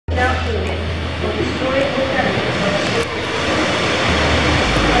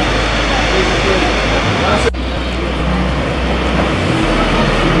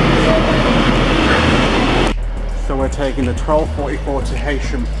taking the 12:44 to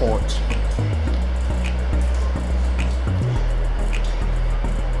Heysham Port.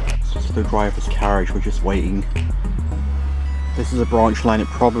 This is the driver's carriage, we're just waiting. This is a branch line, it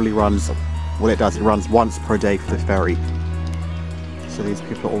probably runs, well it does, it runs once per day for the ferry. So these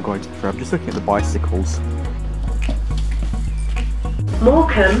people are all going to the ferry. I'm just looking at the bicycles.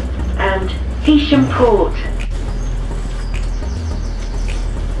 Morecambe and Heysham Port.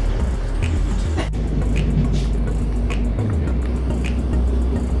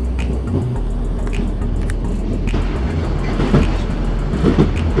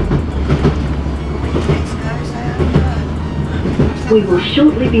 We will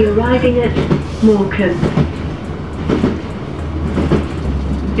shortly be arriving at Morecambe.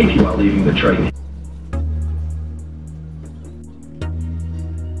 If you are leaving the train.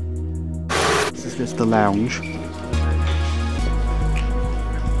 This is just the lounge.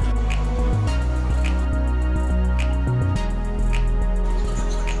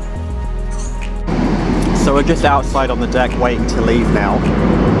 So we're just outside on the deck waiting to leave now.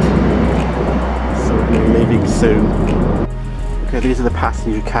 So we're going to be leaving soon. Okay, these are the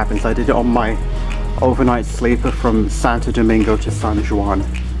passenger cabins. I did it on my overnight sleeper from Santo Domingo to San Juan.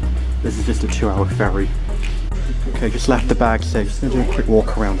 This is just a 2-hour ferry. Okay, just left the bag safe. Just gonna do a quick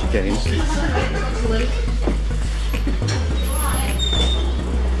walk around again.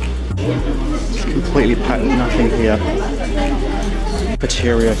 It's completely packed, nothing here.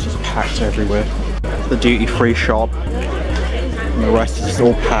 Cafeteria is just packed everywhere. The duty-free shop, and the rest is just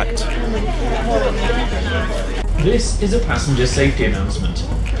all packed. This is a passenger safety announcement.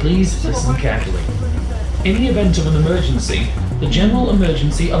 Please listen carefully. In the event of an emergency, the general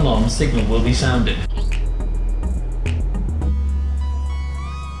emergency alarm signal will be sounded.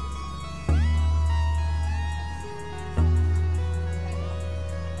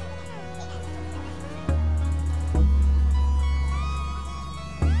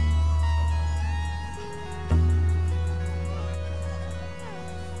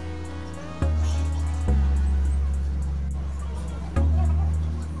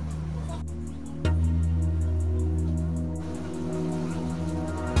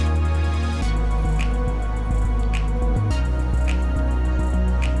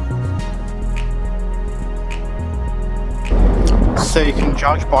 So you can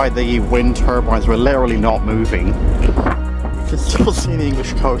judge by the wind turbines, we're literally not moving. You can still see the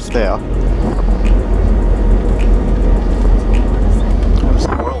English coast there. There's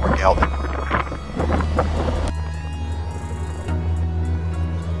some oil rig out there.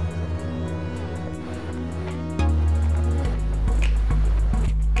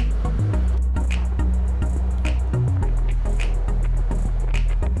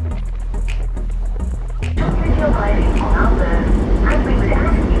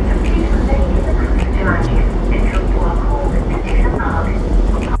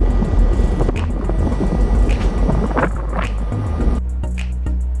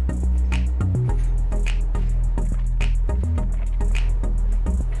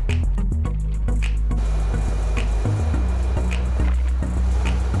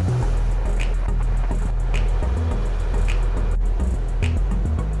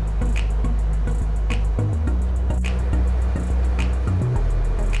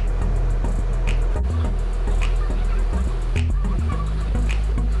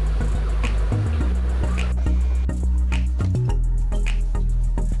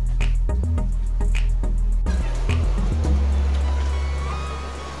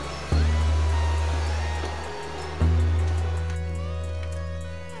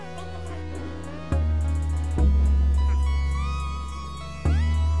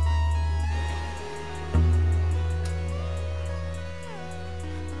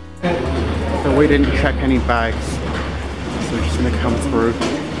 So we didn't check any bags, so we're just gonna come through.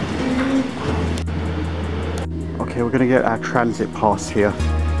 Okay, we're gonna get our transit pass here.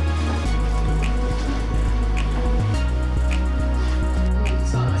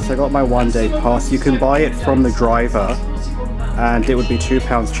 So I got my one-day pass. You can buy it from the driver and it would be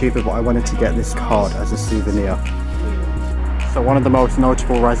 £2 cheaper, but I wanted to get this card as a souvenir. So one of the most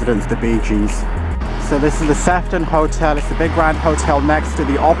notable residents, the Bee Gees. So this is the Sefton Hotel. It's a big grand hotel next to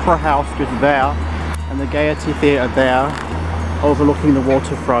the Opera House just there, and the Gaiety Theatre there, overlooking the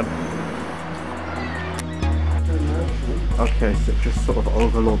waterfront. Okay, so it just sort of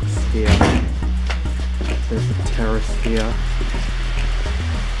overlooks here. There's a terrace here.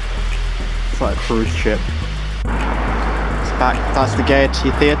 It's like a cruise ship. It's back, that's the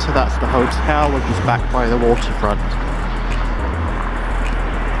Gaiety Theatre, that's the hotel, which is back by the waterfront.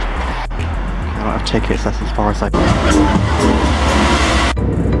 I don't have tickets, that's as far as I can.